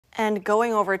And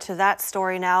going over to that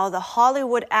story now, the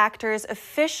Hollywood actors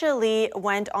officially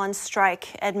went on strike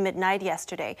at midnight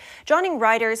yesterday, joining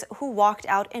writers who walked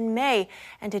out in May.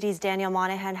 NTD's Daniel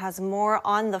Monahan has more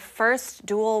on the first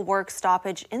dual work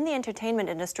stoppage in the entertainment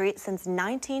industry since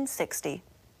 1960.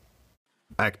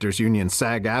 Actors Union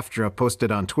SAG-AFTRA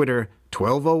posted on Twitter,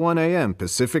 12:01 a.m.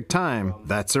 Pacific Time,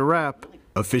 that's a wrap,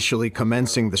 officially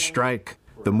commencing the strike.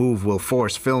 The move will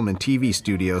force film and TV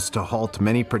studios to halt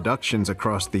many productions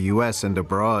across the U.S. and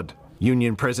abroad.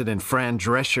 Union President Fran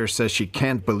Drescher says she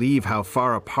can't believe how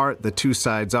far apart the two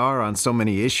sides are on so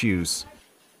many issues.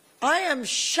 I am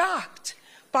shocked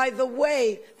by the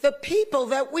way the people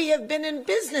that we have been in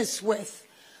business with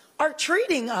are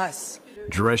treating us.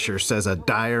 Drescher says a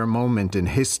dire moment in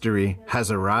history has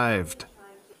arrived.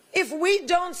 If we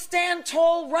don't stand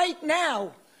tall right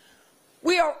now,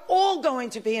 we are all going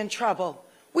to be in trouble.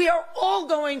 We are all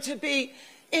going to be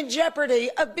in jeopardy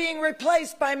of being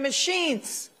replaced by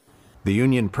machines. The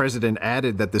union president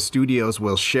added that the studios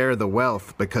will share the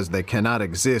wealth because they cannot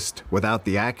exist without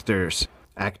the actors.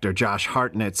 Actor Josh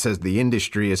Hartnett says the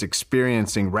industry is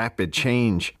experiencing rapid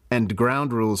change and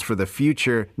ground rules for the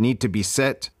future need to be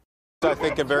set. I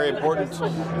think a very important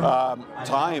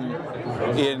time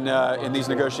in these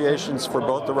negotiations for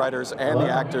both the writers and the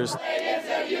actors.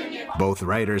 Both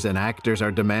writers and actors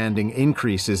are demanding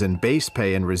increases in base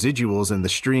pay and residuals in the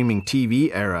streaming TV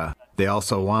era. They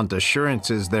also want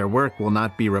assurances their work will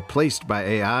not be replaced by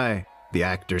AI. The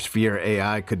actors fear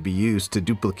AI could be used to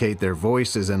duplicate their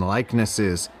voices and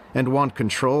likenesses and want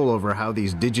control over how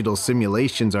these digital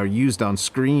simulations are used on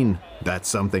screen. That's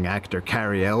something actor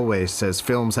Carrie Elway says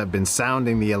films have been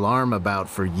sounding the alarm about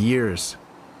for years.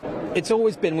 It's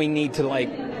always been we need to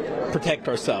protect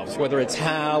ourselves, whether it's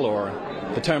HAL or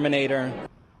the Terminator.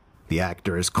 The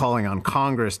actor is calling on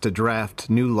Congress to draft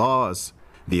new laws.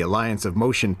 The Alliance of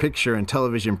Motion Picture and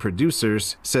Television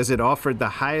Producers says it offered the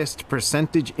highest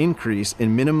percentage increase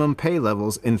in minimum pay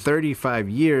levels in 35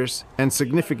 years and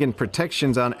significant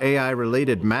protections on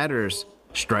AI-related matters.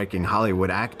 Striking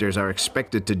Hollywood actors are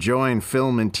expected to join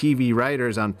film and TV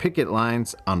writers on picket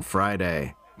lines on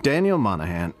Friday. Daniel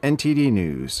Monahan, NTD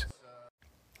News.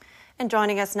 And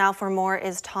joining us now for more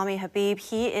is Tommy Habeeb.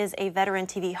 He is a veteran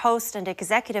TV host and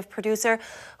executive producer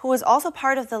who was also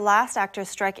part of the last actors'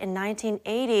 strike in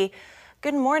 1980.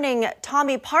 Good morning,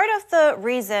 Tommy. Part of the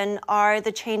reason are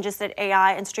the changes that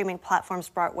AI and streaming platforms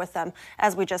brought with them,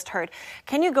 as we just heard.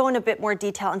 Can you go in a bit more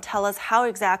detail and tell us how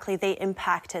exactly they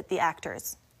impacted the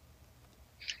actors?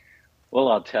 Well,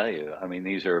 I'll tell you, I mean,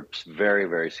 these are very,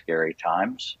 very scary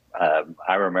times.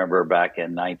 I remember back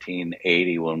in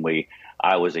 1980 when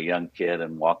I was a young kid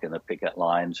and walking the picket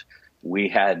lines, we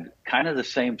had kind of the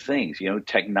same things. You know,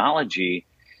 technology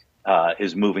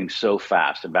is moving so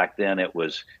fast. And back then it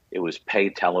was pay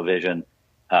television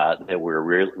that we were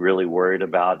really worried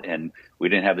about. And we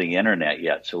didn't have the internet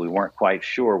yet, so we weren't quite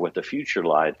sure what the future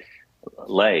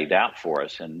laid out for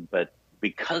us. But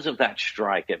because of that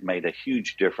strike, it made a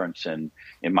huge difference in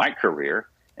my career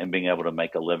and being able to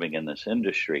make a living in this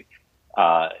industry.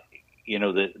 You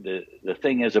know, the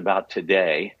thing is about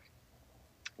today,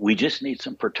 we just need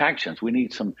some protections. We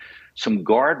need some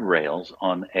guardrails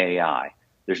on AI.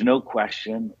 There's no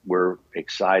question we're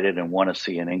excited and want to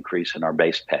see an increase in our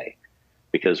base pay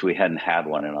because we hadn't had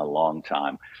one in a long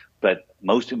time. But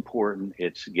most important,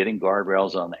 it's getting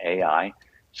guardrails on AI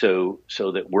so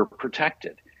that we're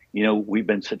protected. You know, we've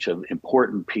been such an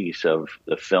important piece of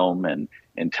the film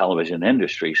and television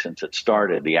industry since it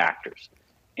started, the actors.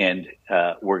 And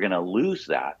we're going to lose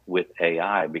that with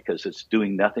AI because it's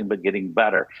doing nothing but getting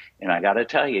better. And I got to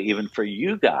tell you, even for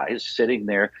you guys sitting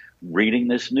there reading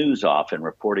this news off and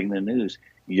reporting the news,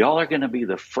 y'all are going to be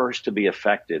the first to be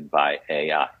affected by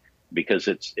AI because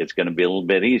it's going to be a little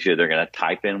bit easier. They're going to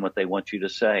type in what they want you to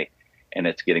say, and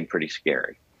it's getting pretty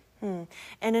scary. And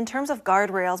in terms of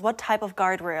guardrails, what type of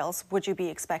guardrails would you be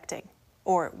expecting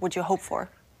or would you hope for?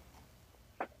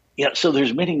 Yeah, so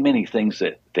there's many things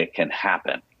that can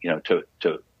happen, you know,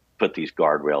 to put these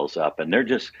guardrails up. And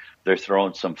they're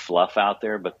throwing some fluff out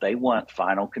there, but they want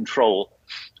final control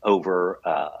over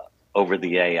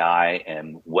the AI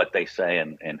and what they say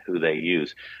and who they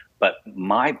use. But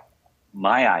my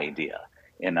idea,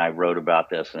 and I wrote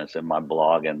about this and it's in my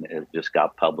blog and it just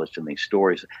got published in these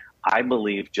stories, I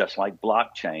believe, just like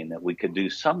blockchain, that we could do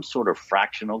some sort of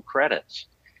fractional credits.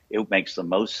 It makes the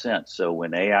most sense. So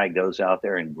when AI goes out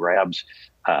there and grabs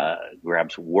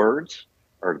words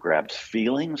or grabs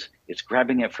feelings, it's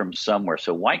grabbing it from somewhere.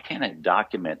 So why can't it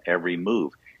document every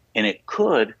move? And it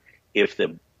could if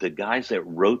the guys that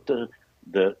wrote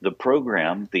the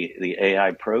program, the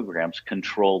AI programs,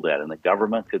 control that, and the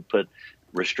government could put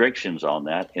restrictions on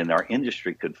that, and our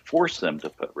industry could force them to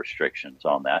put restrictions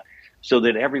on that so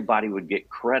that everybody would get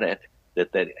credit that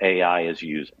AI is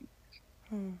using.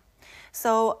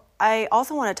 So I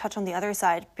also want to touch on the other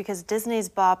side, because Disney's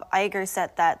Bob Iger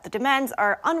said that the demands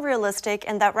are unrealistic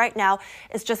and that right now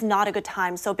is just not a good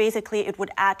time. So basically it would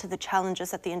add to the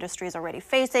challenges that the industry is already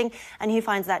facing, and he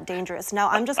finds that dangerous. Now,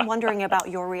 I'm just wondering about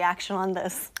your reaction on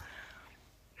this.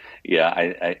 Yeah,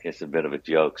 it's a bit of a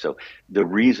joke. So the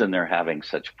reason they're having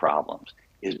such problems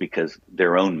is because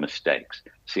their own mistakes.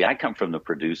 See, I come from the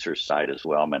producer side as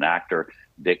well. I'm an actor.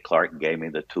 Dick Clark gave me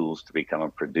the tools to become a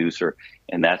producer,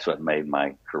 and that's what made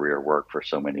my career work for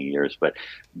so many years. But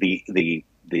the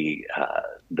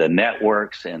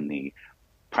networks and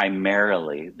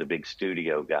primarily the big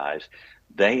studio guys,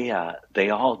 they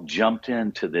all jumped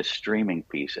into this streaming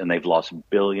piece, and they've lost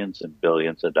billions and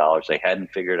billions of dollars. They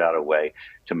hadn't figured out a way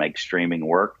to make streaming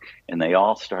work, and they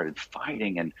all started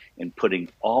fighting and putting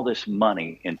all this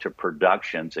money into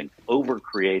productions and over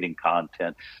creating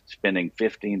content, spending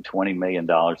 $15–20 million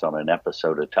on an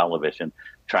episode of television,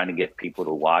 trying to get people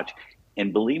to watch.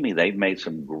 And believe me, they've made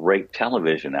some great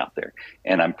television out there,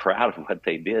 and I'm proud of what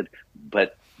they did,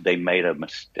 but they made a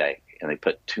mistake, and they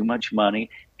put too much money,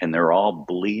 and they're all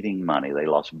bleeding money. They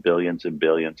lost billions and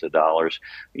billions of dollars.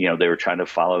 You know, they were trying to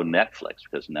follow Netflix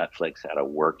because Netflix had a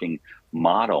working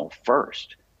model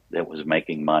first that was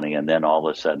making money, and then all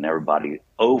of a sudden everybody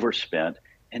overspent,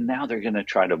 and now they're going to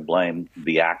try to blame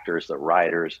the actors, the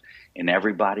writers, and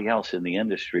everybody else in the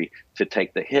industry to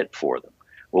take the hit for them.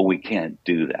 Well, we can't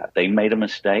do that. They made a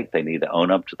mistake. They need to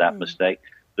own up to that mistake.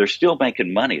 They're still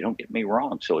making money, don't get me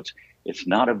wrong. So it's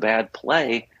not a bad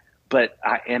play. But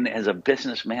and as a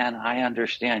businessman, I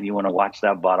understand you want to watch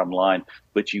that bottom line,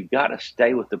 but you've got to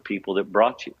stay with the people that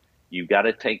brought you. You've got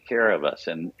to take care of us,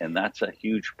 and that's a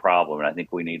huge problem. And I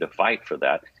think we need to fight for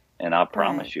that. And I'll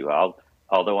promise you,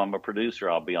 although I'm a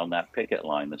producer, I'll be on that picket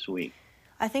line this week.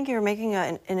 I think you're making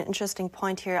an interesting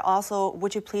point here. Also,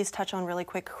 would you please touch on really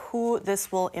quick who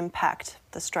this will impact,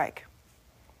 the strike?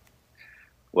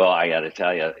 Well, I got to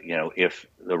tell you, you know, if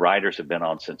the writers have been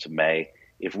on since May,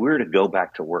 if we were to go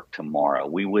back to work tomorrow,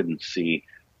 we wouldn't see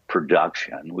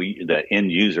production. The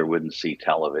end user wouldn't see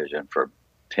television for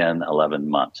 10, 11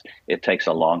 months. It takes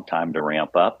a long time to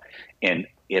ramp up, and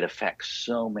it affects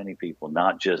so many people,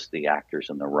 not just the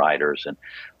actors and the writers,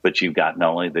 but you've got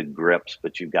not only the grips,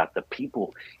 but you've got the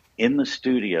people in the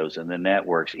studios and the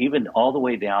networks, even all the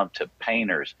way down to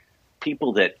painters,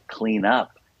 people that clean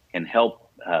up and help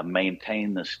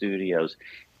maintain the studios.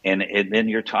 And then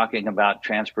you're talking about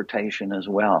transportation as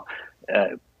well.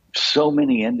 So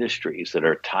many industries that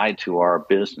are tied to our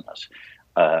business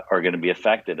are going to be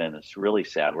affected, and it's really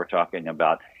sad. We're talking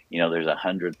about, you know, there's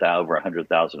over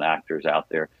 100,000 actors out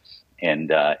there,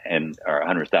 and or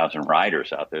 100,000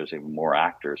 writers out there. There's even more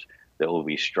actors that will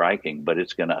be striking, but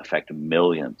it's going to affect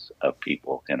millions of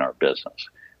people in our business.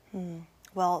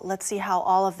 Well, let's see how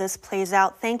all of this plays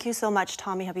out. Thank you so much,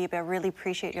 Tommy Habeeb. I really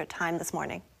appreciate your time this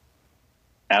morning.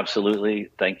 Absolutely.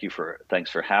 Thanks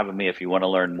for having me. If you want to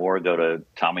learn more, go to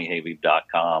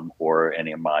TommyHabeeb.com or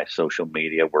any of my social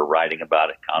media. We're writing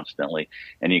about it constantly,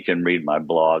 and you can read my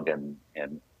blog and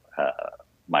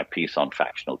my piece on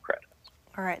factional credits.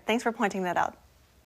 All right. Thanks for pointing that out.